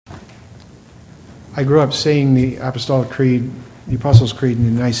I grew up saying the Apostolic Creed, the Apostles' Creed,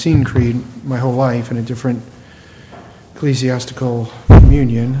 and the Nicene Creed my whole life in a different ecclesiastical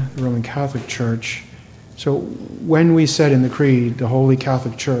communion, the Roman Catholic Church. So when we said in the Creed, the Holy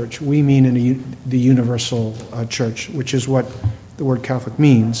Catholic Church, we mean the universal church, which is what the word Catholic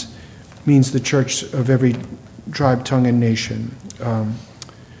means. It means the church of every tribe, tongue, and nation.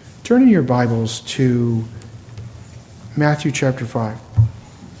 Turn in your Bibles to Matthew chapter 5.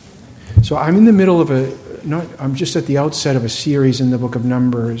 So I'm in the middle of I'm just at the outset of a series in the book of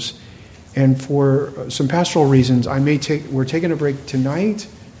Numbers, and for some pastoral reasons, we're taking a break tonight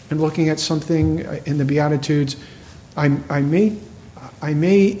and looking at something in the Beatitudes. I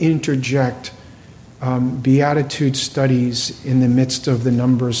may interject Beatitude studies in the midst of the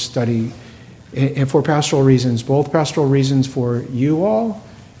Numbers study, and for pastoral reasons, both pastoral reasons for you all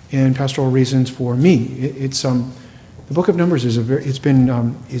and pastoral reasons for me. The book of Numbers it's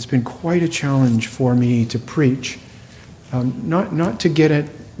been quite a challenge for me to preach, not to get at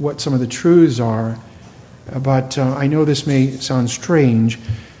what some of the truths are, but I know this may sound strange.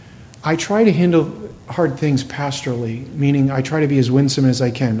 I try to handle hard things pastorally, meaning I try to be as winsome as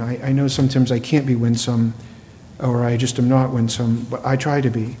I can. I know sometimes I can't be winsome, or I just am not winsome, but I try to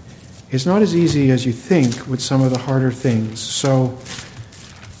be. It's not as easy as you think with some of the harder things. So,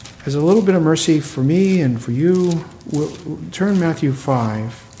 as a little bit of mercy for me and for you, we'll turn Matthew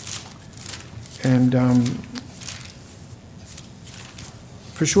 5. And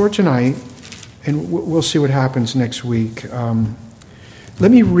for sure tonight, and we'll see what happens next week. Let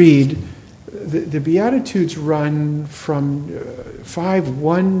me read. The Beatitudes run from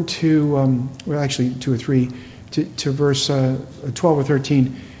 5:1 to, 2 or 3, to verse 12 or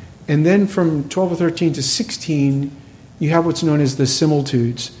 13. And then from 12 or 13 to 16, you have what's known as the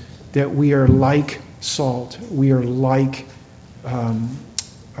similitudes, that we are like salt, we are like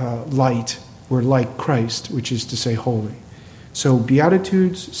light, we're like Christ, which is to say holy. So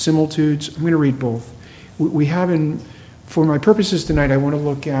Beatitudes, similitudes, I'm going to read both. We have for my purposes tonight, I want to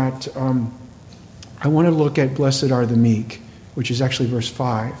look at blessed are the meek, which is actually verse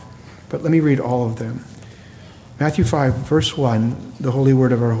 5. But let me read all of them. Matthew 5, verse 1, the holy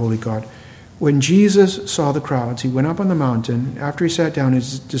word of our holy God. When Jesus saw the crowds, he went up on the mountain. After he sat down,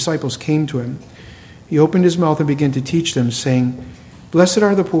 his disciples came to him. He opened his mouth and began to teach them, saying, Blessed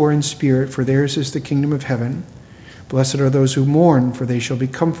are the poor in spirit, for theirs is the kingdom of heaven. Blessed are those who mourn, for they shall be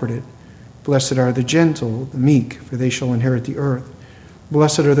comforted. Blessed are the gentle, the meek, for they shall inherit the earth.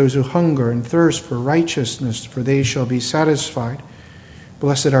 Blessed are those who hunger and thirst for righteousness, for they shall be satisfied.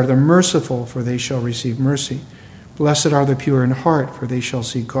 Blessed are the merciful, for they shall receive mercy. Blessed are the pure in heart, for they shall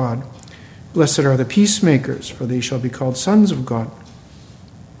see God. Blessed are the peacemakers, for they shall be called sons of God.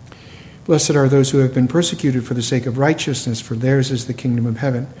 Blessed are those who have been persecuted for the sake of righteousness, for theirs is the kingdom of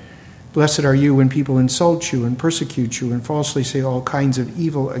heaven. Blessed are you when people insult you and persecute you and falsely say all kinds of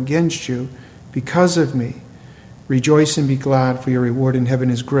evil against you because of me. Rejoice and be glad, for your reward in heaven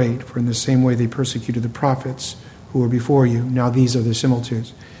is great, for in the same way they persecuted the prophets who were before you. Now these are the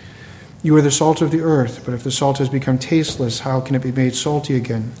similitudes. You are the salt of the earth, but if the salt has become tasteless, how can it be made salty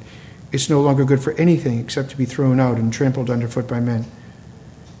again? It's no longer good for anything except to be thrown out and trampled underfoot by men.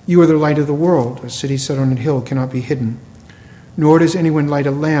 You are the light of the world. A city set on a hill cannot be hidden. Nor does anyone light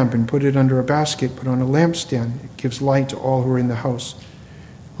a lamp and put it under a basket, but on a lampstand. It gives light to all who are in the house.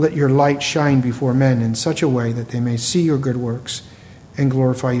 Let your light shine before men in such a way that they may see your good works and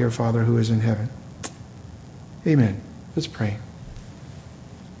glorify your Father who is in heaven. Amen. Let's pray.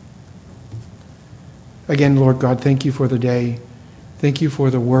 Again, Lord God, thank you for the day. Thank you for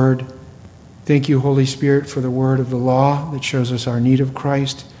the word. Thank you, Holy Spirit, for the word of the law that shows us our need of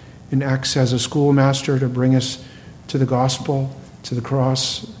Christ and acts as a schoolmaster to bring us to the gospel, to the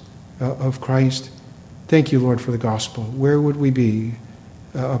cross of Christ. Thank you, Lord, for the gospel. Where would we be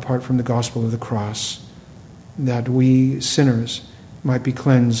apart from the gospel of the cross, that we sinners might be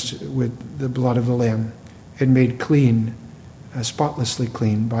cleansed with the blood of the Lamb and made clean, spotlessly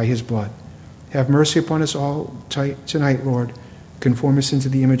clean by his blood. Have mercy upon us all tonight, Lord. Conform us into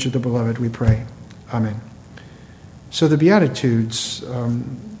the image of the beloved, we pray. Amen. So the Beatitudes,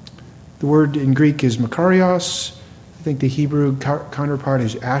 the word in Greek is makarios. I think the Hebrew counterpart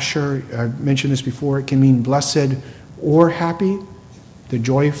is asher. I've mentioned this before. It can mean blessed or happy, the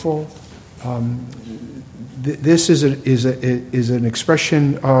joyful. This is an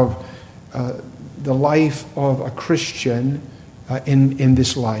expression of the life of a Christian in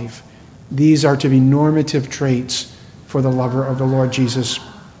this life. These are to be normative traits for the lover of the Lord Jesus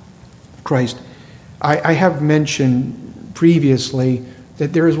Christ. I have mentioned previously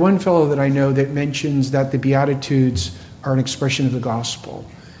that there is one fellow that I know that mentions that the Beatitudes are an expression of the gospel.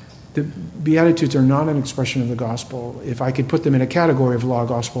 The Beatitudes are not an expression of the gospel. If I could put them in a category of law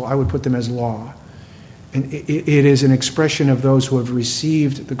gospel, I would put them as law. And it is an expression of those who have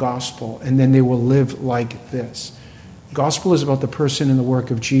received the gospel, and then they will live like this. Gospel is about the person and the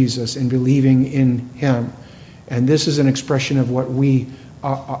work of Jesus and believing in him. And this is an expression of what we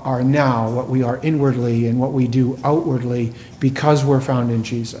are now, what we are inwardly, and what we do outwardly because we're found in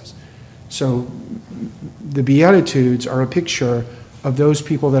Jesus. So the Beatitudes are a picture of those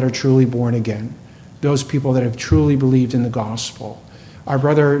people that are truly born again, those people that have truly believed in the gospel. Our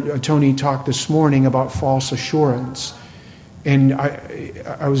brother Tony talked this morning about false assurance. And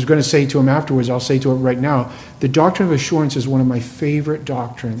I was going to say to him afterwards, I'll say to him right now, the doctrine of assurance is one of my favorite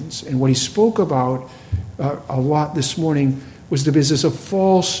doctrines. And what he spoke about a lot this morning was the business of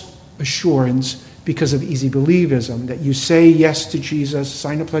false assurance because of easy believism, that you say yes to Jesus,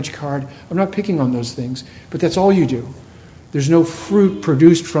 sign a pledge card. I'm not picking on those things, but that's all you do. There's no fruit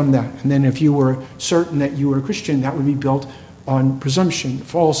produced from that. And then if you were certain that you were a Christian, that would be built on presumption,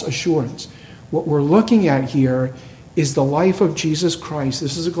 false assurance. What we're looking at here is the life of Jesus Christ.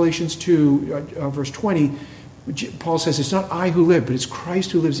 This is Galatians 2, verse 20. Paul says, it's not I who live, but it's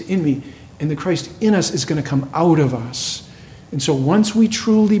Christ who lives in me. And the Christ in us is going to come out of us. And so once we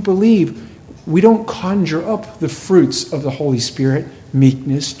truly believe, we don't conjure up the fruits of the Holy Spirit,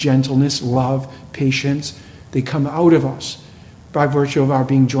 meekness, gentleness, love, patience. They come out of us by virtue of our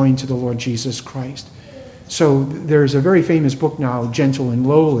being joined to the Lord Jesus Christ. So there's a very famous book now, Gentle and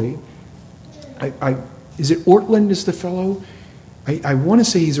Lowly. Is it Ortland is the fellow? I want to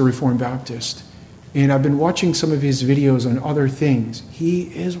say he's a Reformed Baptist. And I've been watching some of his videos on other things. He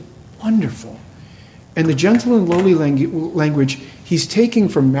is wonderful. And the gentle and lowly language, he's taking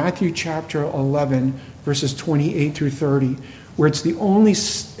from Matthew chapter 11, verses 28 through 30, where it's the only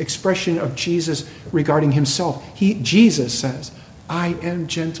expression of Jesus regarding himself. Jesus says, I am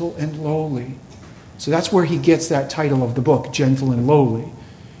gentle and lowly. So that's where he gets that title of the book, Gentle and Lowly.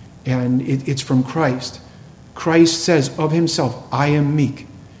 And it's from Christ. Christ says of himself, I am meek.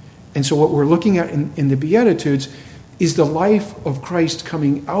 And so what we're looking at in the Beatitudes is the life of Christ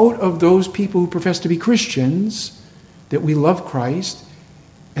coming out of those people who profess to be Christians, that we love Christ,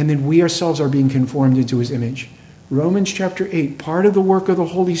 and then we ourselves are being conformed into his image. Romans chapter 8, part of the work of the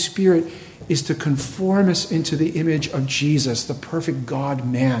Holy Spirit is to conform us into the image of Jesus, the perfect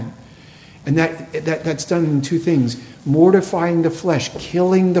God-man. And that's done in two things: mortifying the flesh,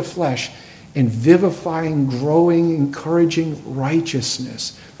 killing the flesh, and vivifying, growing, encouraging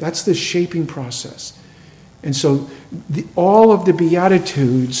righteousness. That's the shaping process. And so all of the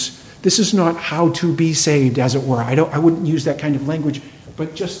Beatitudes, this is not how to be saved, as it were. I wouldn't use that kind of language,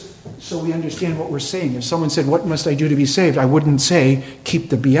 but just so we understand what we're saying. If someone said, what must I do to be saved? I wouldn't say, keep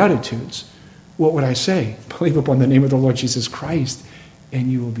the Beatitudes. What would I say? Believe upon the name of the Lord Jesus Christ,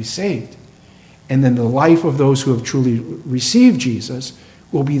 and you will be saved. And then the life of those who have truly received Jesus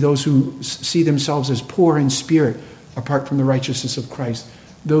will be those who see themselves as poor in spirit, apart from the righteousness of Christ.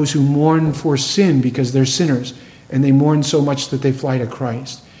 Those who mourn for sin because they're sinners, and they mourn so much that they fly to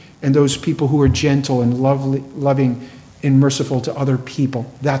Christ. And those people who are gentle and loving and merciful to other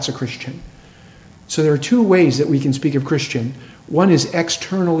people. That's a Christian. So there are two ways that we can speak of Christian. One is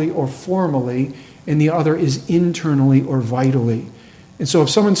externally or formally, and the other is internally or vitally. And so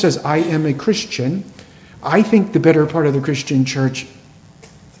if someone says, I am a Christian, I think the better part of the Christian church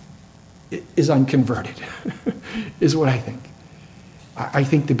is unconverted, is what I think. I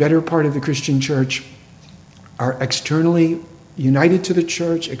think the better part of the Christian church are externally united to the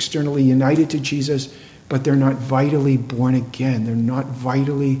church, externally united to Jesus, but they're not vitally born again. They're not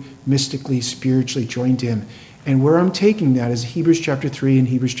vitally, mystically, spiritually joined to him. And where I'm taking that is Hebrews chapter 3 and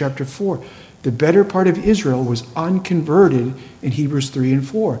Hebrews chapter 4. The better part of Israel was unconverted in Hebrews 3 and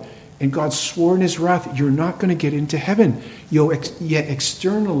 4. And God swore in his wrath, you're not going to get into heaven. Yet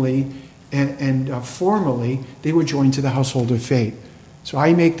externally and formally, they were joined to the household of faith. So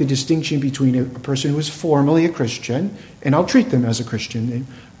I make the distinction between a person who is formally a Christian, and I'll treat them as a Christian.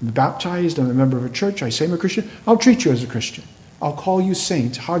 I'm baptized, I'm a member of a church, I say I'm a Christian, I'll treat you as a Christian. I'll call you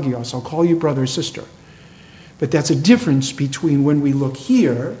saint, hagios, I'll call you brother or sister. But that's a difference between when we look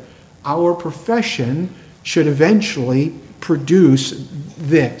here, our profession should eventually produce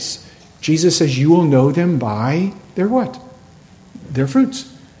this. Jesus says you will know them by their what? Their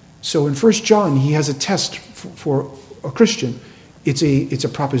fruits. So in 1 John, he has a test for a Christian. It's a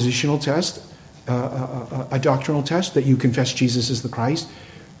propositional test, a doctrinal test that you confess Jesus is the Christ.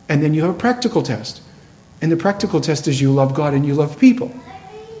 And then you have a practical test. And the practical test is you love God and you love people,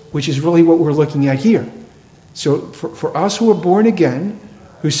 which is really what we're looking at here. So for us who are born again,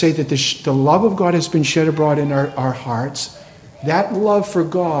 who say that the love of God has been shed abroad in our hearts, That love for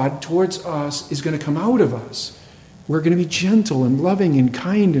God towards us is going to come out of us. We're going to be gentle and loving and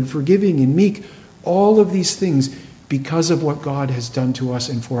kind and forgiving and meek. All of these things because of what God has done to us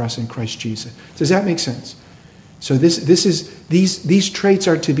and for us in Christ Jesus. Does that make sense? So these traits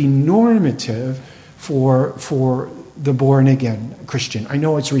are to be normative for the born-again Christian. I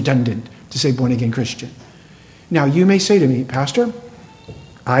know it's redundant to say born-again Christian. Now, you may say to me, Pastor,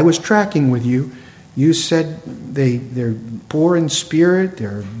 I was tracking with you. You said they're poor in spirit,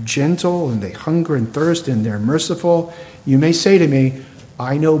 they're gentle, and they hunger and thirst, and they're merciful. You may say to me,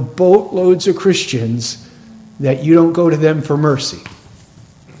 I know boatloads of Christians that you don't go to them for mercy.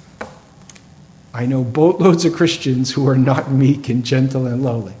 I know boatloads of Christians who are not meek and gentle and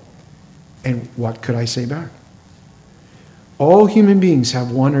lowly. And what could I say back? All human beings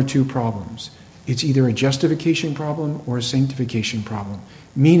have one or two problems. It's either a justification problem or a sanctification problem,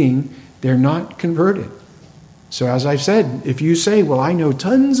 meaning they're not converted. So as I've said, if you say, well, I know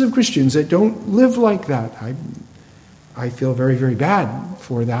tons of Christians that don't live like that, I feel very, very bad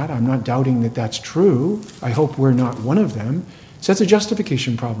for that. I'm not doubting that that's true. I hope we're not one of them. So that's a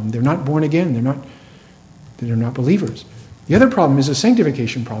justification problem. They're not born again. They're not believers. The other problem is a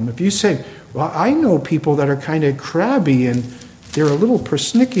sanctification problem. If you say, well, I know people that are kind of crabby and they're a little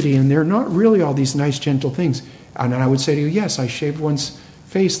persnickety and they're not really all these nice, gentle things. And I would say to you, yes, I shaved one's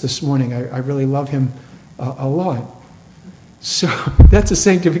face this morning. I really love him a lot. So that's a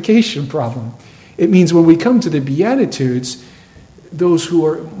sanctification problem. It means when we come to the Beatitudes, those who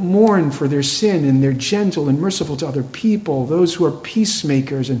are mourn for their sin and they're gentle and merciful to other people, those who are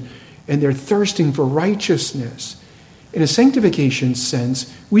peacemakers and they're thirsting for righteousness. In a sanctification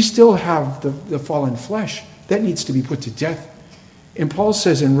sense, we still have the fallen flesh. That needs to be put to death. And Paul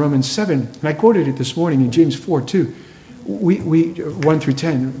says in Romans 7, and I quoted it this morning in James 4 too, 1 through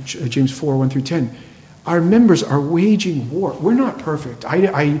 10, James 4, 1 through 10, our members are waging war. We're not perfect.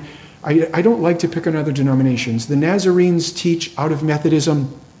 I don't like to pick on other denominations. The Nazarenes teach out of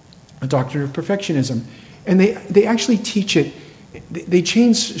Methodism a doctrine of perfectionism. And they actually teach it. They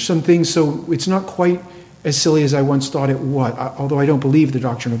change some things so it's not quite as silly as I once thought it was, although I don't believe the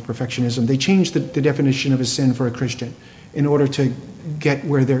doctrine of perfectionism. They changed the definition of a sin for a Christian in order to get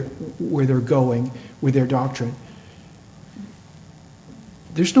where they're going with their doctrine.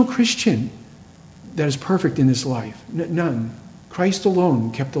 There's no Christian that is perfect in this life. None. Christ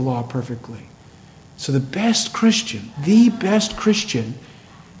alone kept the law perfectly. So the best Christian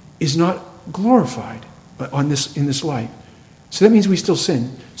is not glorified in this life. So that means we still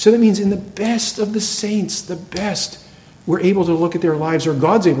sin. So that means in the best of the saints, we're able to look at their lives, or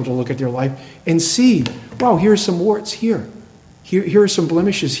God's able to look at their life and see, wow, here are some warts here. Here are some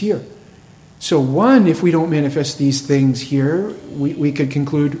blemishes here. So one, if we don't manifest these things here, we could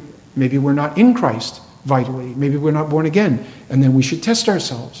conclude maybe we're not in Christ vitally. Maybe we're not born again. And then we should test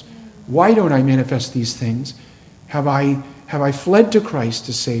ourselves. Why don't I manifest these things? Have I fled to Christ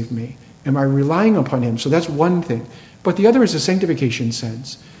to save me? Am I relying upon him? So that's one thing. But the other is a sanctification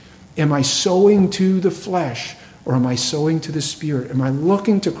sense. Am I sowing to the flesh or am I sowing to the Spirit? Am I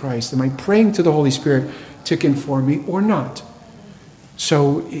looking to Christ? Am I praying to the Holy Spirit to conform me or not?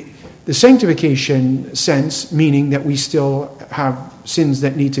 So the sanctification sense, meaning that we still have sins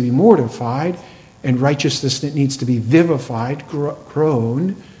that need to be mortified and righteousness that needs to be vivified,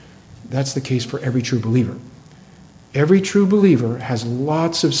 grown, that's the case for every true believer. Every true believer has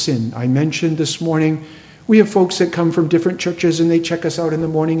lots of sin. I mentioned this morning, we have folks that come from different churches and they check us out in the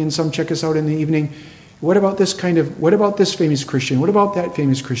morning and some check us out in the evening. What about this famous Christian? What about that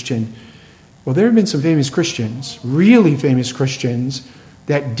famous Christian? Well, there have been some famous Christians, really famous Christians,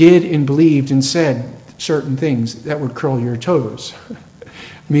 that did and believed and said certain things that would curl your toes.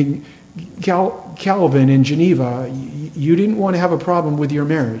 I mean, Calvin in Geneva, you didn't want to have a problem with your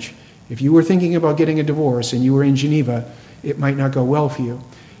marriage. If you were thinking about getting a divorce and you were in Geneva, it might not go well for you.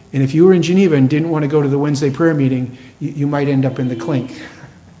 And if you were in Geneva and didn't want to go to the Wednesday prayer meeting, you might end up in the clink.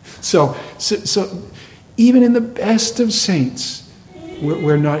 So even in the best of saints,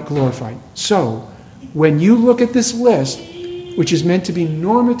 we're not glorified. So when you look at this list, which is meant to be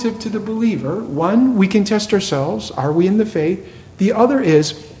normative to the believer, one, we can test ourselves. Are we in the faith? The other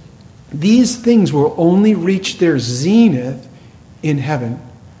is, these things will only reach their zenith in heaven.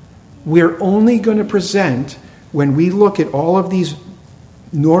 We're only going to present, when we look at all of these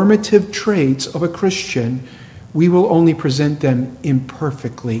normative traits of a Christian, we will only present them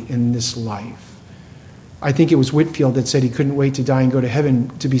imperfectly in this life. I think it was Whitefield that said he couldn't wait to die and go to heaven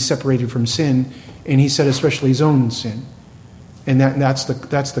to be separated from sin, and he said especially his own sin. And that's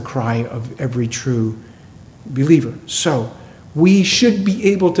the cry of every true believer. So we should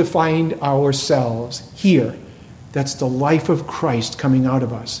be able to find ourselves here That's the life of Christ coming out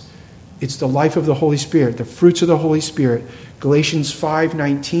of us. It's the life of the Holy Spirit, the fruits of the Holy Spirit. Galatians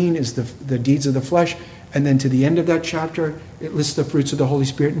 5:19 is the deeds of the flesh. And then to the end of that chapter, it lists the fruits of the Holy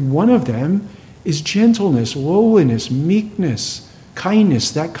Spirit. And one of them is gentleness, lowliness, meekness,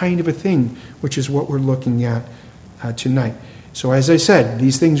 kindness, that kind of a thing, which is what we're looking at tonight. So as I said,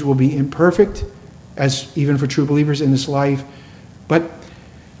 these things will be imperfect, as even for true believers in this life. But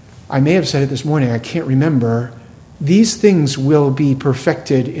I may have said it this morning, I can't remember. These things will be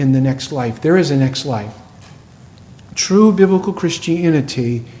perfected in the next life. There is a next life. True biblical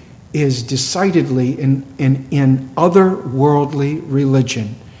Christianity is decidedly in otherworldly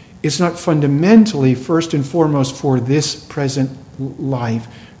religion. It's not fundamentally, first and foremost, for this present life,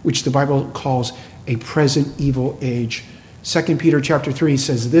 which the Bible calls a present evil age. 2 Peter chapter 3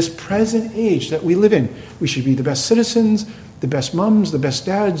 says, this present age that we live in, we should be the best citizens, the best moms, the best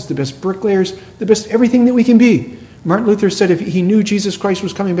dads, the best bricklayers, the best everything that we can be. Martin Luther said if he knew Jesus Christ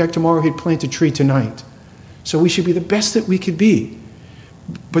was coming back tomorrow, he'd plant a tree tonight. So we should be the best that we could be.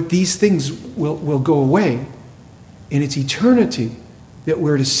 But these things will go away, and it's eternity that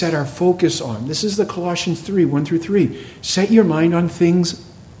we're to set our focus on. This is the Colossians 3, 1 through 3. Set your mind on things,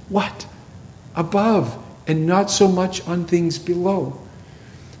 what? Above, and not so much on things below.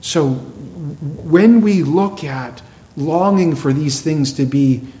 So when we look at longing for these things to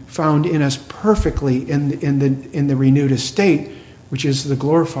be found in us perfectly in the renewed estate, which is the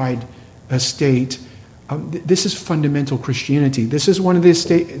glorified estate, this is fundamental Christianity. This is one of the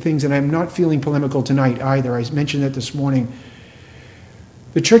things, and I'm not feeling polemical tonight either. I mentioned that this morning.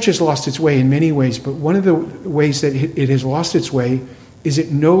 The church has lost its way in many ways, but one of the ways that it has lost its way is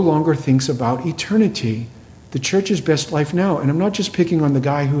it no longer thinks about eternity. The church's best life now, and I'm not just picking on the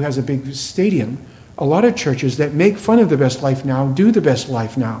guy who has a big stadium. A lot of churches that make fun of the best life now do the best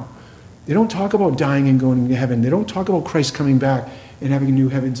life now. They don't talk about dying and going to heaven. They don't talk about Christ coming back and having new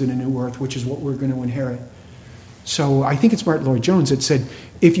heavens and a new earth, which is what we're going to inherit. So I think it's Martin Lloyd-Jones that said,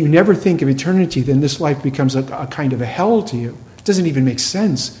 if you never think of eternity, then this life becomes a kind of a hell to you. It doesn't even make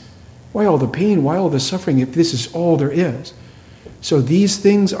sense. Why all the pain? Why all the suffering if this is all there is? So these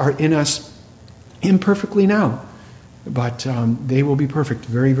things are in us imperfectly now, but they will be perfect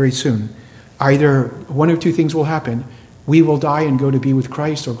very, very soon. Either one of two things will happen. We will die and go to be with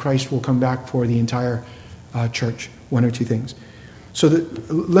Christ, or Christ will come back for the entire church. One or two things. So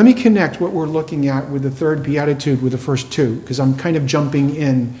let me connect what we're looking at with the third beatitude with the first two, because I'm kind of jumping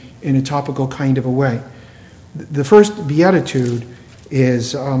in a topical kind of a way. The first beatitude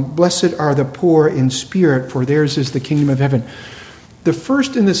is, blessed are the poor in spirit, for theirs is the kingdom of heaven. The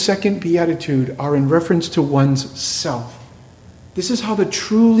first and the second beatitude are in reference to one's self. This is how the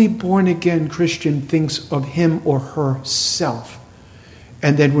truly born-again Christian thinks of him or herself.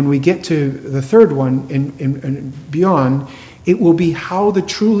 And then when we get to the third one and beyond, it will be how the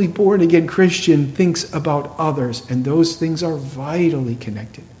truly born-again Christian thinks about others. And those things are vitally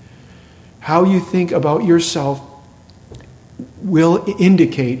connected. How you think about yourself will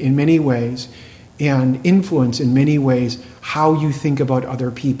indicate in many ways and influence in many ways how you think about other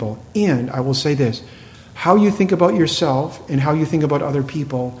people. And I will say this, how you think about yourself and how you think about other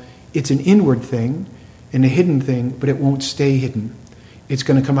people, it's an inward thing and a hidden thing, but it won't stay hidden. It's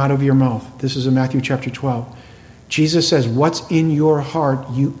going to come out of your mouth. This is in Matthew chapter 12. Jesus says, what's in your heart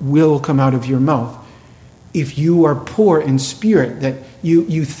you will come out of your mouth. If you are poor in spirit, that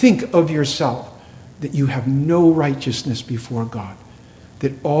you think of yourself, that you have no righteousness before God,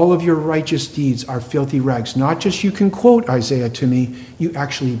 that all of your righteous deeds are filthy rags. Not just you can quote Isaiah to me, you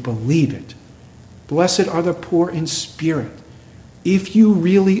actually believe it. Blessed are the poor in spirit. If you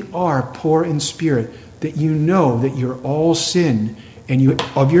really are poor in spirit, that you know that you're all sin, and you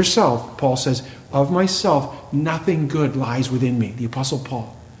of yourself, Paul says, of myself, nothing good lies within me. The Apostle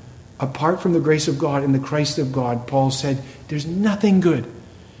Paul. Apart from the grace of God and the Christ of God, Paul said, there's nothing good.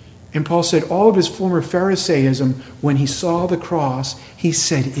 And Paul said all of his former Pharisaism, when he saw the cross, he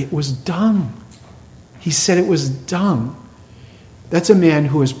said it was dung. He said it was dung. That's a man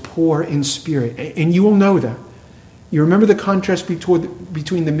who is poor in spirit. And you will know that. You remember the contrast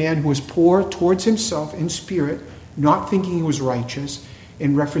between the man who was poor towards himself in spirit, not thinking he was righteous,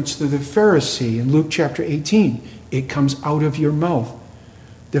 in reference to the Pharisee in Luke chapter 18. It comes out of your mouth.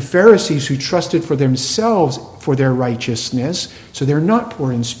 The Pharisees who trusted for themselves for their righteousness, so they're not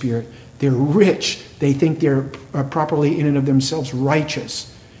poor in spirit, they're rich. They think they're properly in and of themselves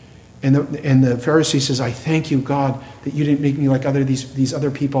righteous. And the Pharisee says, I thank you, God, that you didn't make me like these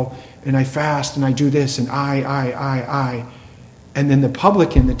other people, and I fast and I do this, and I. And then the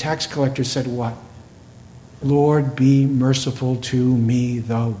publican, the tax collector, said what? Lord, be merciful to me,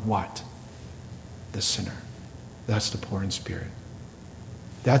 the what? The sinner. That's the poor in spirit.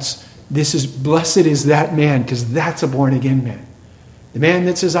 Blessed is that man, because that's a born again man. The man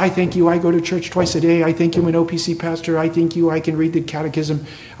that says, I thank you, I go to church twice a day. I thank you, I'm an OPC pastor. I thank you, I can read the catechism.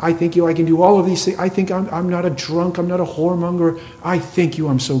 I thank you, I can do all of these things. I think I'm not a drunk, I'm not a whoremonger. I thank you,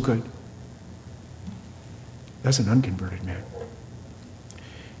 I'm so good. That's an unconverted man.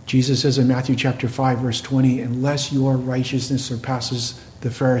 Jesus says in Matthew chapter 5, verse 20, unless your righteousness surpasses the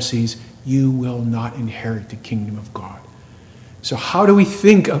Pharisees, you will not inherit the kingdom of God. So how do we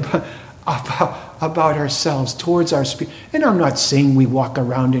think about ourselves towards our spirit? And I'm not saying we walk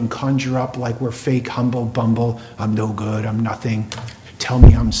around and conjure up like we're fake, humble, bumble. I'm no good, I'm nothing. Tell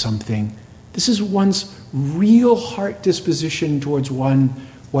me I'm something. This is one's real heart disposition towards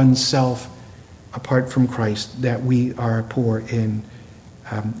oneself apart from Christ, that we are poor in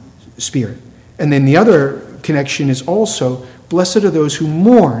spirit. And then the other connection is also, blessed are those who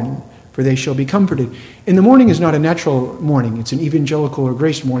mourn, for they shall be comforted. And the mourning is not a natural mourning. It's an evangelical or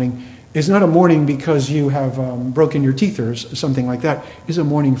grace mourning. It's not a mourning because you have broken your teeth or something like that. It's a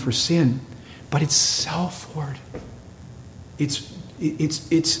mourning for sin. But it's self-ward.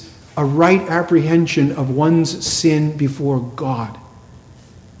 It's a right apprehension of one's sin before God.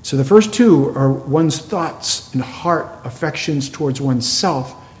 So the first two are one's thoughts and heart affections towards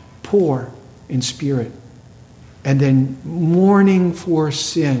oneself, poor in spirit. And then mourning for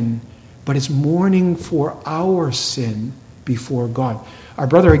sin, but it's mourning for our sin before God. Our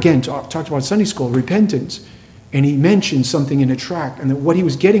brother, again, talked about Sunday school, repentance, and he mentioned something in a tract, and that what he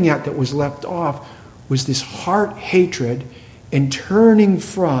was getting at that was left off was this heart hatred and turning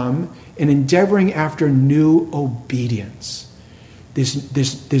from and endeavoring after new obedience.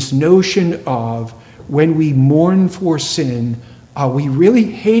 This notion of when we mourn for sin, are we really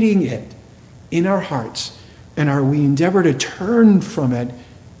hating it in our hearts? And are we endeavor to turn from it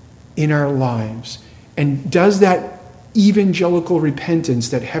in our lives? And does that evangelical repentance,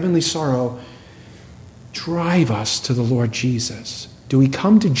 that heavenly sorrow, drive us to the Lord Jesus? Do we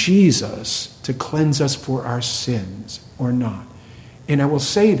come to Jesus to cleanse us for our sins or not? And I will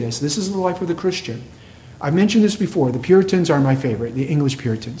say this is the life of the Christian. I've mentioned this before. The Puritans are my favorite, the English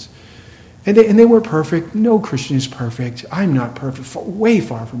Puritans. And they were perfect. No Christian is perfect. I'm not perfect, way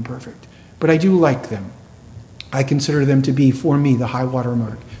far from perfect. But I do like them. I consider them to be, for me, the high water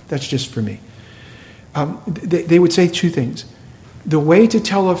mark. That's just for me. They would say two things. The way to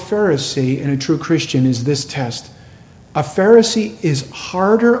tell a Pharisee and a true Christian is this test. A Pharisee is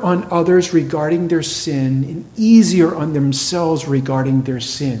harder on others regarding their sin and easier on themselves regarding their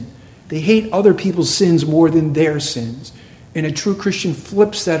sin. They hate other people's sins more than their sins. And a true Christian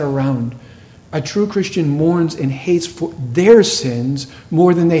flips that around. A true Christian mourns and hates for their sins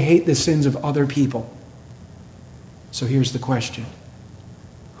more than they hate the sins of other people. So here's the question.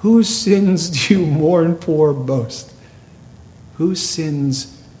 Whose sins do you mourn for most? Whose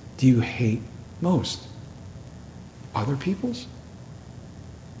sins do you hate most? Other people's?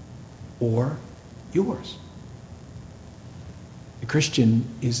 Or yours? The Christian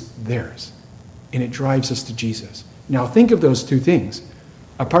is theirs, and it drives us to Jesus. Now think of those two things.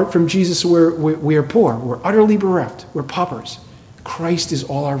 Apart from Jesus, we are poor. We're utterly bereft. We're paupers. Christ is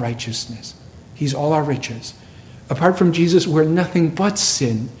all our righteousness. He's all our riches. Apart from Jesus, we're nothing but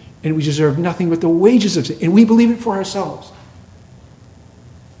sin, and we deserve nothing but the wages of sin, and we believe it for ourselves.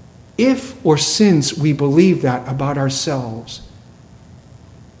 If or since we believe that about ourselves,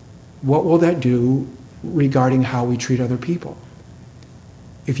 what will that do regarding how we treat other people?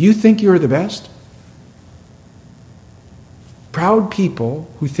 If you think you're the best, proud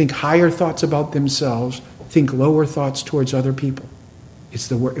people who think higher thoughts about themselves think lower thoughts towards other people. It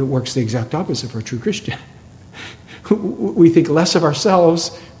works the exact opposite for a true Christian. We think less of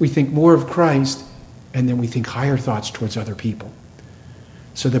ourselves, we think more of Christ, and then we think higher thoughts towards other people.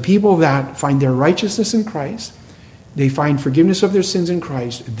 So the people that find their righteousness in Christ, they find forgiveness of their sins in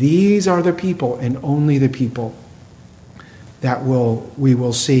Christ, these are the people and only the people that we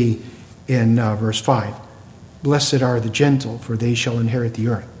will see in verse 5. Blessed are the gentle, for they shall inherit the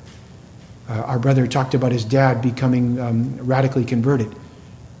earth. Our brother talked about his dad becoming radically converted.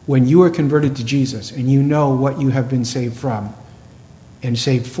 When you are converted to Jesus and you know what you have been saved from and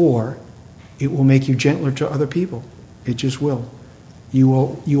saved for, it will make you gentler to other people. It just will. You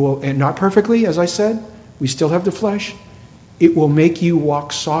will, and not perfectly, as I said, we still have the flesh. It will make you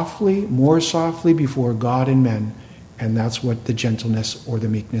walk softly, more softly before God and men. And that's what the gentleness or the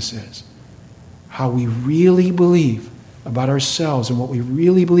meekness is. How we really believe about ourselves and what we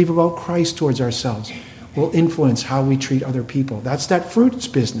really believe about Christ towards ourselves will influence how we treat other people. That's that fruits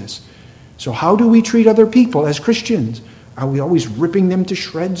business. So how do we treat other people as Christians? Are we always ripping them to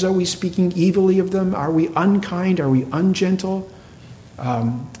shreds? Are we speaking evilly of them? Are we unkind? Are we ungentle?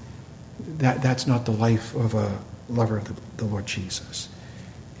 That's not the life of a lover of the Lord Jesus.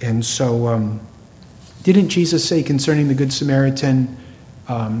 And so, didn't Jesus say concerning the Good Samaritan,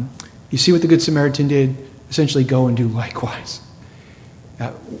 you see what the Good Samaritan did? Essentially, go and do likewise.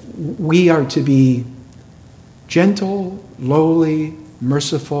 We are to be gentle, lowly,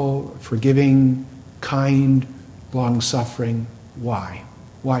 merciful, forgiving, kind, long-suffering. Why?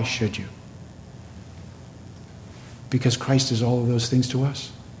 Why should you? Because Christ is all of those things to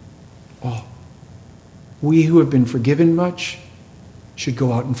us. All. We who have been forgiven much should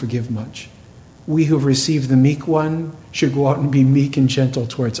go out and forgive much. We who have received the meek one should go out and be meek and gentle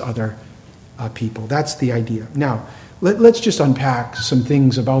towards other people. That's the idea. Now, let's just unpack some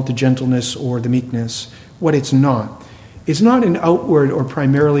things about the gentleness or the meekness, what it's not. It's not an outward or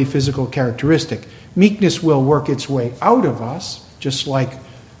primarily physical characteristic. Meekness will work its way out of us, just like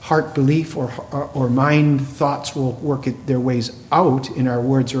heart belief or mind thoughts will work their ways out in our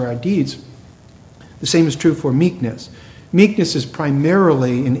words or our deeds. The same is true for meekness. Meekness is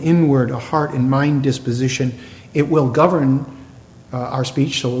primarily an inward, a heart and mind disposition. It will govern our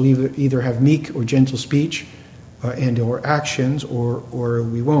speech, so we'll either have meek or gentle speech and or actions, or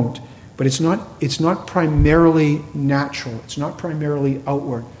we won't. But it's not primarily natural. It's not primarily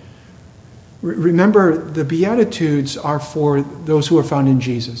outward. Remember, the Beatitudes are for those who are found in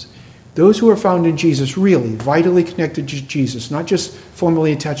Jesus. Those who are found in Jesus, really, vitally connected to Jesus, not just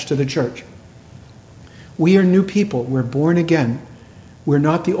formally attached to the church. We are new people. We're born again. We're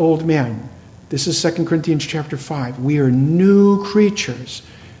not the old man. This is 2 Corinthians chapter 5. We are new creatures.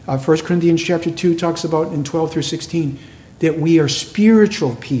 1 Corinthians chapter 2 talks about in 12 through 16 that we are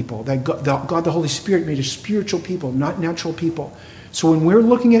spiritual people, that God the Holy Spirit made us spiritual people, not natural people. So when we're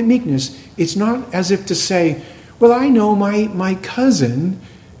looking at meekness, it's not as if to say, well, I know my cousin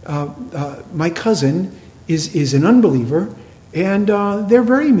is an unbeliever, and they're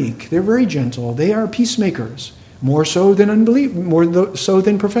very meek, they're very gentle, they are peacemakers, more so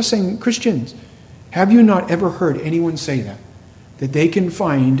than professing Christians. Have you not ever heard anyone say that? That they can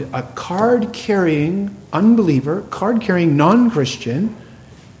find a card-carrying unbeliever, card-carrying non-Christian,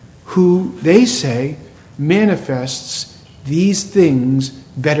 who they say manifests these things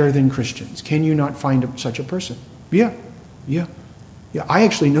better than Christians. Can you not find such a person? Yeah. I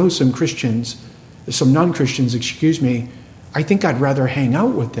actually know some Christians, some non-Christians, I think I'd rather hang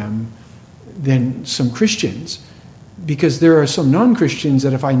out with them than some Christians, because there are some non-Christians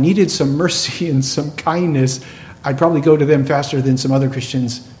that if I needed some mercy and some kindness, I'd probably go to them faster than some other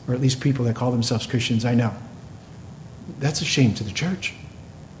Christians, or at least people that call themselves Christians I know. That's a shame to the church.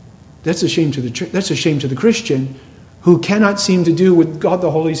 That's a shame to the church. That's a shame to the Christian who cannot seem to do with God the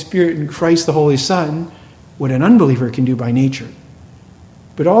Holy Spirit and Christ the Holy Son what an unbeliever can do by nature.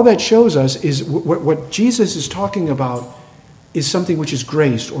 But all that shows us is what Jesus is talking about is something which is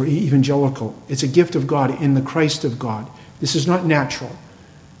grace or evangelical. It's a gift of God in the Christ of God. This is not natural.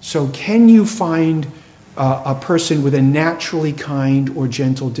 So can you find a person with a naturally kind or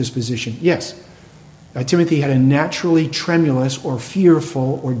gentle disposition? Yes. Timothy had a naturally tremulous or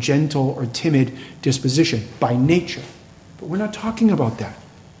fearful or gentle or timid disposition by nature. But we're not talking about that.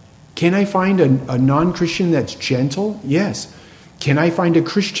 Can I find a non-Christian that's gentle? Yes. Can I find a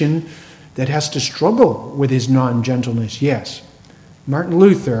Christian that has to struggle with his non-gentleness? Yes. Martin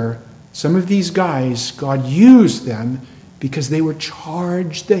Luther, some of these guys, God used them because they were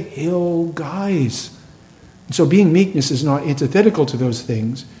charge the hill guys. And so being meekness is not antithetical to those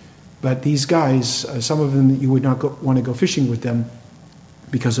things. But these guys, some of them, you would not want to go fishing with them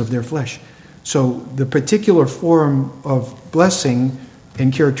because of their flesh. So the particular form of blessing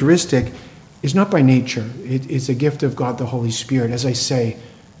and characteristic is not by nature. It's a gift of God the Holy Spirit, as I say,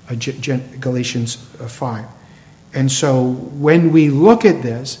 Galatians 5. And so when we look at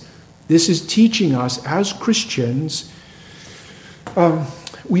this is teaching us as Christians,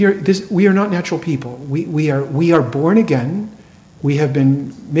 we are not natural people. We are born again. We have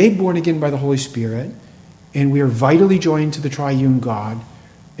been made born again by the Holy Spirit, and we are vitally joined to the triune God,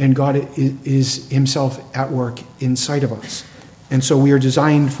 and God is himself at work inside of us. And so we are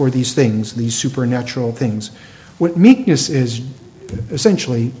designed for these things, these supernatural things. What meekness is,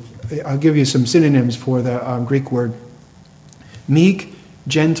 essentially, I'll give you some synonyms for the Greek word. Meek,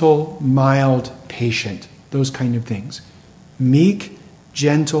 gentle, mild, patient. Those kind of things. Meek,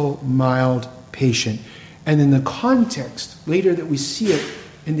 gentle, mild, patient. And in the context, later that we see it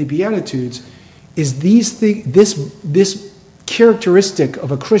in the Beatitudes, is this characteristic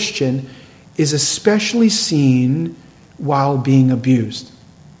of a Christian is especially seen while being abused.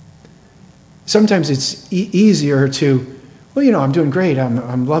 Sometimes it's easier to well, I'm doing great.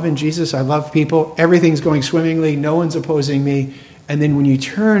 I'm loving Jesus. I love people. Everything's going swimmingly. No one's opposing me. And then when you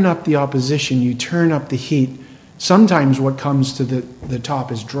turn up the opposition, you turn up the heat, sometimes what comes to the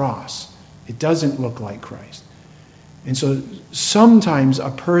top is dross. It doesn't look like Christ. And so sometimes a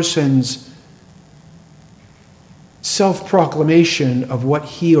person's self-proclamation of what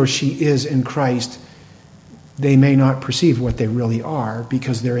he or she is in Christ, they may not perceive what they really are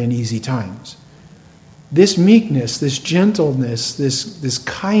because they're in easy times. This meekness, this gentleness, this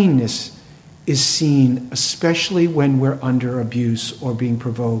kindness is seen especially when we're under abuse or being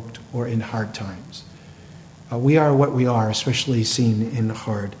provoked or in hard times. We are what we are, especially seen in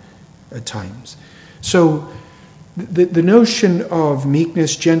hard times. So the notion of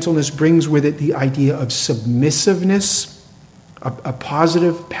meekness, gentleness brings with it the idea of submissiveness, a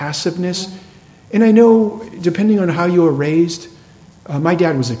positive passiveness. And I know, depending on how you were raised, my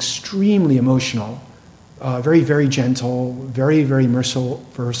dad was extremely emotional, very, very gentle, very, very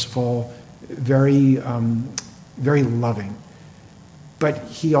merciful, very, very loving. But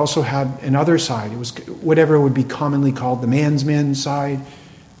he also had another side. It was whatever would be commonly called the man's man side.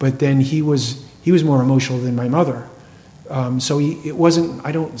 But then he was more emotional than my mother. So it wasn't,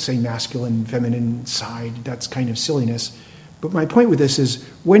 I don't say masculine, feminine side. That's kind of silliness. But my point with this is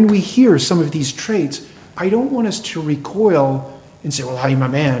when we hear some of these traits, I don't want us to recoil and say, well, I'm a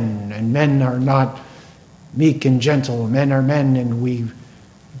man, and men are not meek and gentle. Men are men, and we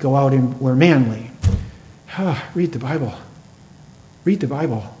go out and we're manly. Read the Bible. Read the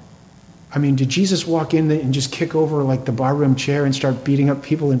Bible. I mean, did Jesus walk in and just kick over like the barroom chair and start beating up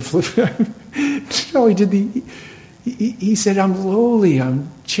people and flip? No, he did. He said, I'm lowly, I'm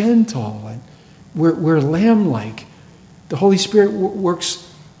gentle, and we're lamb-like. The Holy Spirit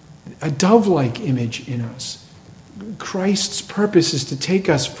works a dove-like image in us. Christ's purpose is to take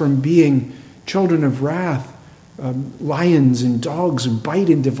us from being children of wrath, lions and dogs and bite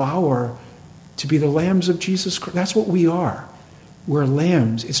and devour, to be the lambs of Jesus Christ. That's what we are. We're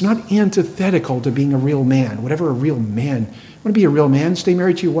lambs. It's not antithetical to being a real man. Whatever a real man. Want to be a real man? Stay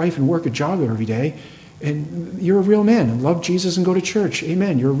married to your wife and work a job every day. And you're a real man. And love Jesus and go to church.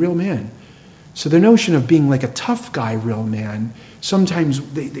 Amen. You're a real man. So the notion of being like a tough guy, real man, sometimes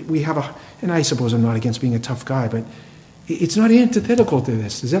we have and I suppose I'm not against being a tough guy, but it's not antithetical to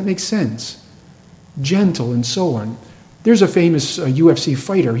this. Does that make sense? Gentle and so on. There's a famous UFC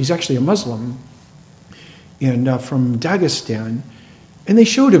fighter. He's actually a Muslim, and from Dagestan. And they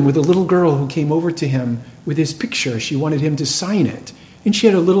showed him with a little girl who came over to him with his picture. She wanted him to sign it. And she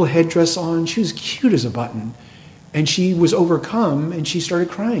had a little headdress on. She was cute as a button. And she was overcome, and she started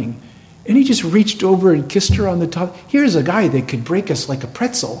crying. And he just reached over and kissed her on the top. Here's a guy that could break us like a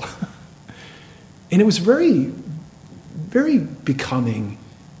pretzel. And it was very, very becoming.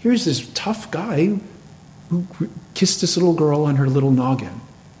 Here's this tough guy who kissed this little girl on her little noggin.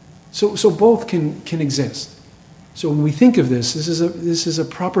 So both can exist. So when we think of this is a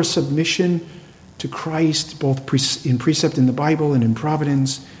proper submission to Christ, both in precept in the Bible and in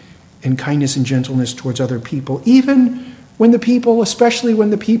providence, and kindness and gentleness towards other people, even when the people, especially when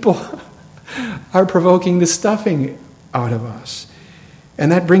the people are provoking the stuffing out of us.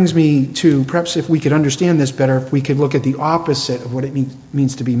 And that brings me to, perhaps if we could understand this better, if we could look at the opposite of what it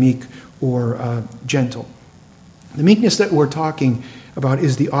means to be meek or gentle. The meekness that we're talking about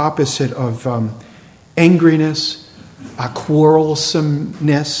is the opposite of angriness,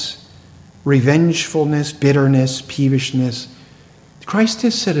 quarrelsomeness, revengefulness, bitterness, peevishness. Christ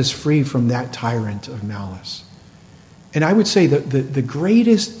has set us free from that tyrant of malice. And I would say that the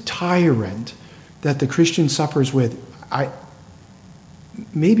greatest tyrant that the Christian suffers with,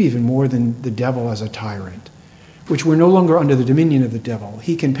 maybe even more than the devil as a tyrant, which we're no longer under the dominion of the devil.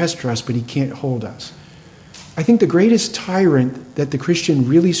 He can pester us, but he can't hold us. I think the greatest tyrant that the Christian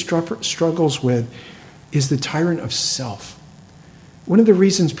really struggles with is the tyrant of self. One of the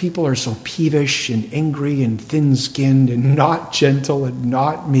reasons people are so peevish and angry and thin-skinned and not gentle and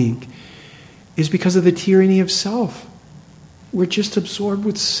not meek is because of the tyranny of self. We're just absorbed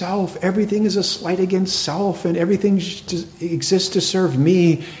with self. Everything is a slight against self, and everything exists to serve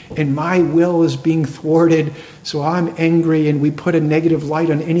me, and my will is being thwarted, so I'm angry, and we put a negative light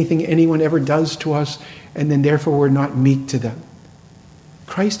on anything anyone ever does to us, and then therefore we're not meek to them.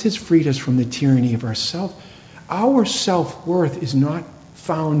 Christ has freed us from the tyranny of ourself. Our self-worth is not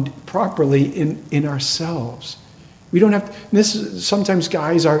found properly in ourselves. We don't have sometimes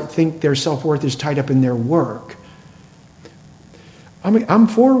guys think their self-worth is tied up in their work. I'm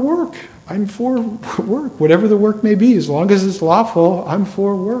for work. I'm for work, whatever the work may be, as long as it's lawful, I'm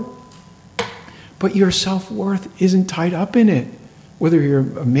for work. But your self-worth isn't tied up in it, whether you're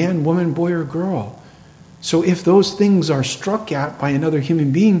a man, woman, boy, or girl. So if those things are struck at by another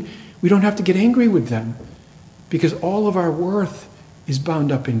human being, we don't have to get angry with them, because all of our worth is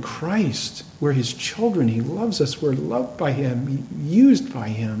bound up in Christ. We're his children. He loves us. We're loved by him, used by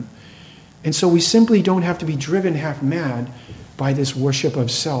him. And so we simply don't have to be driven half mad by this worship of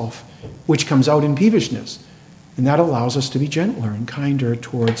self, which comes out in peevishness. And that allows us to be gentler and kinder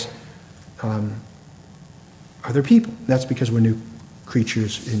towards other people. That's because we're new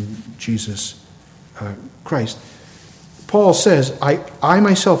creatures in Jesus Christ. Paul says, I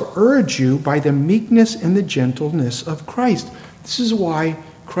myself urge you by the meekness and the gentleness of Christ. This is why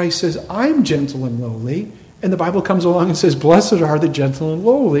Christ says, I'm gentle and lowly. And the Bible comes along and says, blessed are the gentle and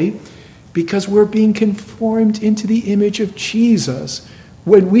lowly, because we're being conformed into the image of Jesus.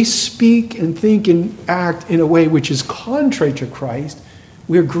 When we speak and think and act in a way which is contrary to Christ,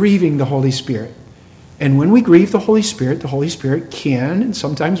 we're grieving the Holy Spirit. And when we grieve the Holy Spirit can and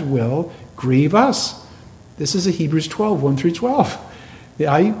sometimes will grieve us. This is a Hebrews 12, 1 through 12.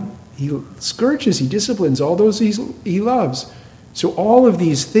 He scourges, he disciplines all those he loves. So all of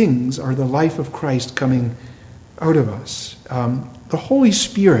these things are the life of Christ coming out of us. The Holy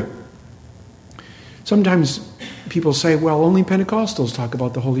Spirit. Sometimes people say, well, only Pentecostals talk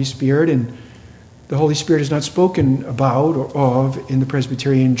about the Holy Spirit, and the Holy Spirit is not spoken about or of in the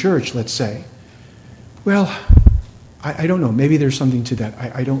Presbyterian Church, let's say. Well, I don't know. Maybe there's something to that.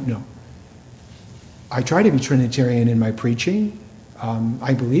 I don't know. I try to be Trinitarian in my preaching.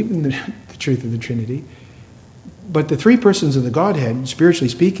 I believe in the truth of the Trinity. But the three persons of the Godhead, spiritually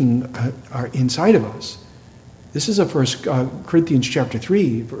speaking, are inside of us. This is a 1 Corinthians chapter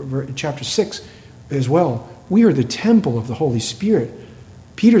 3, chapter 6 as well. We are the temple of the Holy Spirit.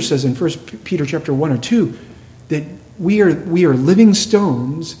 Peter says in 1 Peter chapter 1 or 2 that we are living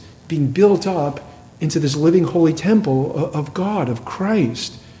stones being built up into this living holy temple of God, of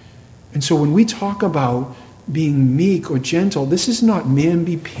Christ. And so when we talk about being meek or gentle, this is not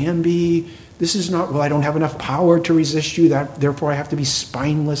mamby-pamby. This is not, well, I don't have enough power to resist you, therefore I have to be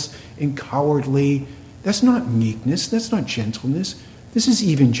spineless and cowardly. That's not meekness. That's not gentleness. This is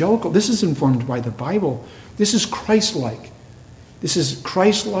evangelical. This is informed by the Bible. This is Christ-like. This is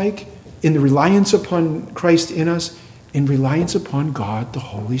Christ-like in the reliance upon Christ in us, in reliance upon God, the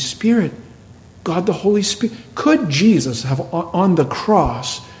Holy Spirit. God, the Holy Spirit. Could Jesus have, on the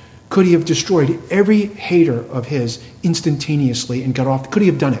cross, could he have destroyed every hater of his instantaneously and got off? Could he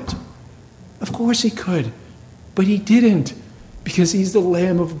have done it? Of course he could. But he didn't, because he's the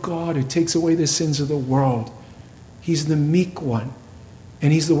Lamb of God who takes away the sins of the world. He's the meek one.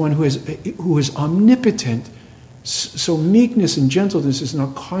 And he's the one who is omnipotent. So meekness and gentleness is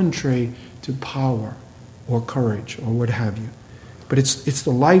not contrary to power or courage or what have you. But it's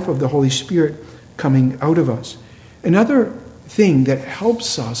the life of the Holy Spirit coming out of us. Another thing that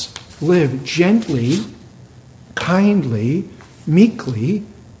helps us live gently, kindly, meekly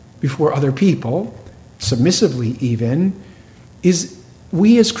before other people, submissively even, is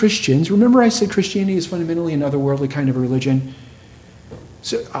we as Christians. Remember I said Christianity is fundamentally an otherworldly kind of a religion?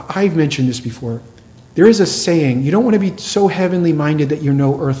 So I've mentioned this before. There is a saying, you don't want to be so heavenly minded that you're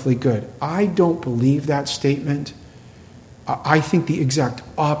no earthly good. I don't believe that statement. I think the exact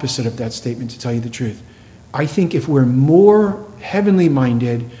opposite of that statement, to tell you the truth. I think if we're more heavenly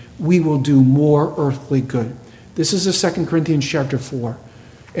minded, we will do more earthly good. This is a 2 Corinthians chapter 4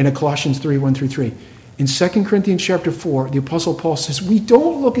 and a Colossians 3, 1 through 3. In 2 Corinthians chapter 4, the Apostle Paul says, we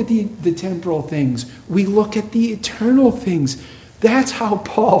don't look at the temporal things. We look at the eternal things. That's how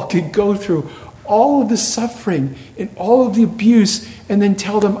Paul could go through all of the suffering and all of the abuse and then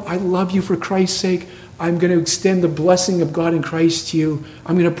tell them, I love you for Christ's sake. I'm going to extend the blessing of God in Christ to you.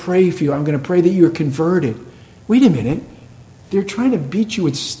 I'm going to pray for you. I'm going to pray that you're converted. Wait a minute. They're trying to beat you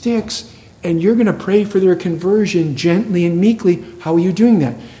with sticks, and you're going to pray for their conversion gently and meekly. How are you doing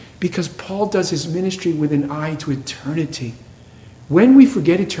that? Because Paul does his ministry with an eye to eternity. When we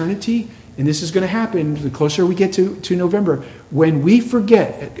forget eternity, and this is going to happen the closer we get to November, when we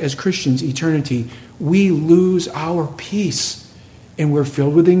forget, as Christians, eternity, we lose our peace. And we're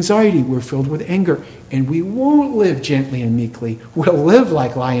filled with anxiety, we're filled with anger, and we won't live gently and meekly. We'll live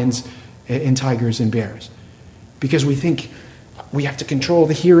like lions and tigers and bears. Because we think we have to control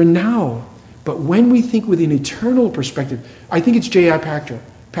the here and now. But when we think with an eternal perspective, I think it's J.I.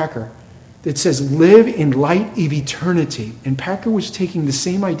 Packer that says, live in light of eternity. And Packer was taking the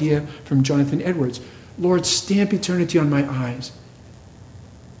same idea from Jonathan Edwards. Lord, stamp eternity on my eyes.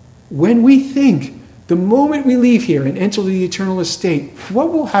 When we think, the moment we leave here and enter the eternal estate,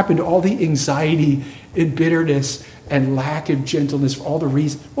 what will happen to all the anxiety and bitterness and lack of gentleness for all the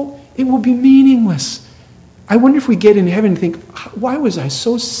reasons? Well, it will be meaningless. I wonder if we get in heaven and think, why was I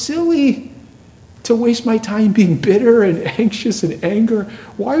so silly? to waste my time being bitter and anxious and anger?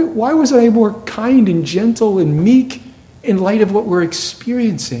 Why wasn't I more kind and gentle and meek in light of what we're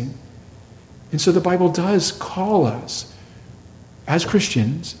experiencing? And so the Bible does call us as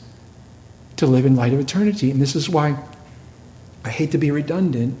Christians to live in light of eternity. And this is why I hate to be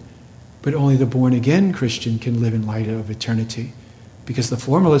redundant, but only the born-again Christian can live in light of eternity. Because the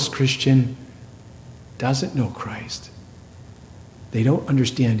formalist Christian doesn't know Christ. They don't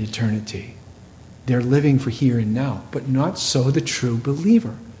understand eternity. They're living for here and now, but not so the true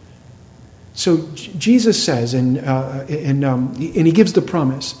believer. So Jesus says, and he gives the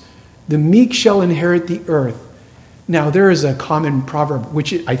promise, the meek shall inherit the earth. Now, there is a common proverb,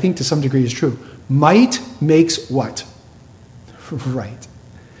 which I think to some degree is true. Might makes what? Right.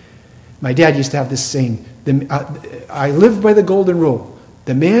 My dad used to have this saying, I live by the golden rule.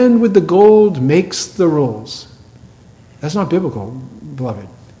 The man with the gold makes the rules. That's not biblical, beloved.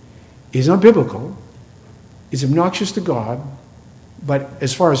 It's not biblical. It's obnoxious to God. But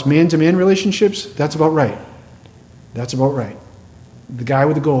as far as man-to-man relationships, that's about right. That's about right. The guy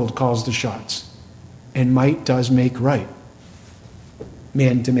with the gold calls the shots. And might does make right.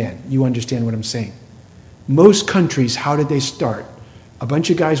 Man to man. You understand what I'm saying. Most countries, how did they start? A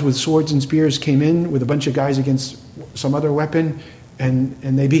bunch of guys with swords and spears came in with a bunch of guys against some other weapon, and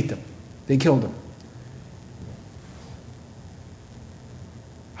they beat them. They killed them.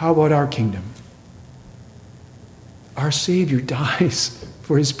 How about our kingdom? Our Savior dies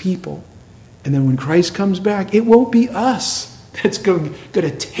for his people. And then when Christ comes back, it won't be us that's going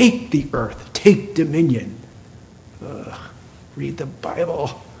to take the earth, take dominion. Read the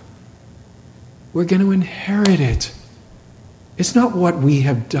Bible. We're going to inherit it. It's not what we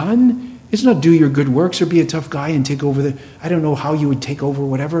have done. It's not do your good works or be a tough guy and take over I don't know how you would take over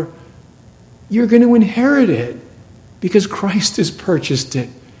whatever. You're going to inherit it because Christ has purchased it.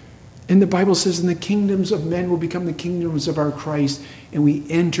 And the Bible says, and the kingdoms of men will become the kingdoms of our Christ, and we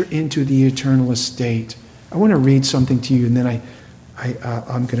enter into the eternal estate. I want to read something to you, and then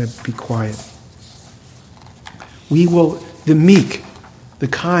I'm going to be quiet. The meek, the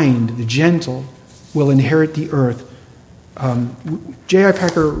kind, the gentle, will inherit the earth. J.I.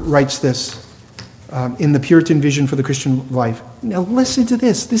 Packer writes this in the Puritan vision for the Christian life. Now listen to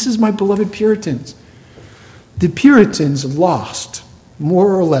this. This is my beloved Puritans. The Puritans lost,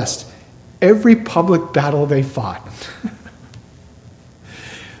 more or less, every public battle they fought.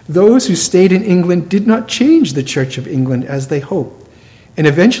 Those who stayed in England did not change the Church of England as they hoped, and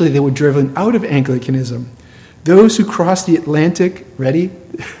eventually they were driven out of Anglicanism. Those who crossed the Atlantic, ready,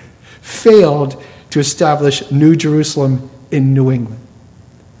 failed to establish New Jerusalem in New England.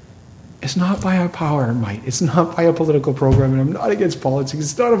 It's not by our power and might. It's not by a political program, and I'm not against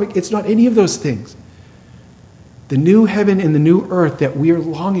politics. It's not any of those things. The new heaven and the new earth that we are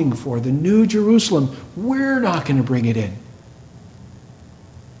longing for, the new Jerusalem, we're not going to bring it in.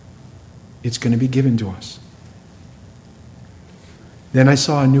 It's going to be given to us. Then I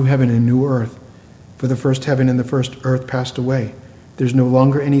saw a new heaven and a new earth, for the first heaven and the first earth passed away. There's no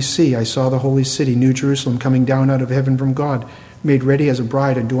longer any sea. I saw the holy city, New Jerusalem, coming down out of heaven from God, made ready as a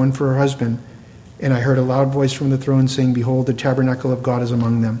bride adorned for her husband. And I heard a loud voice from the throne saying, Behold, the tabernacle of God is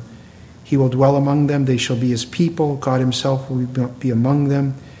among them. He will dwell among them. They shall be his people. God himself will be among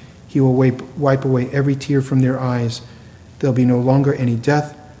them. He will wipe away every tear from their eyes. There'll be no longer any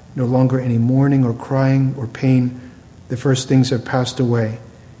death, no longer any mourning or crying or pain. The first things have passed away.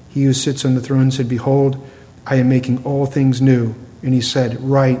 He who sits on the throne said, Behold, I am making all things new. And he said,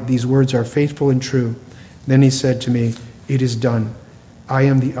 Write, these words are faithful and true. Then he said to me, It is done. I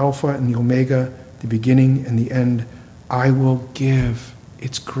am the Alpha and the Omega, the beginning and the end. I will give.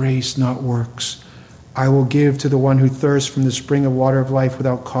 It's grace, not works. I will give to the one who thirsts from the spring of water of life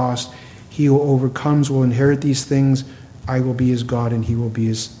without cost. He who overcomes will inherit these things. I will be his God, and he will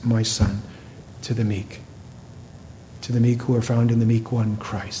be my son. To the meek who are found in the meek one,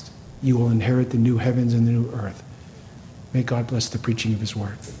 Christ. You will inherit the new heavens and the new earth. May God bless the preaching of his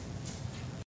word.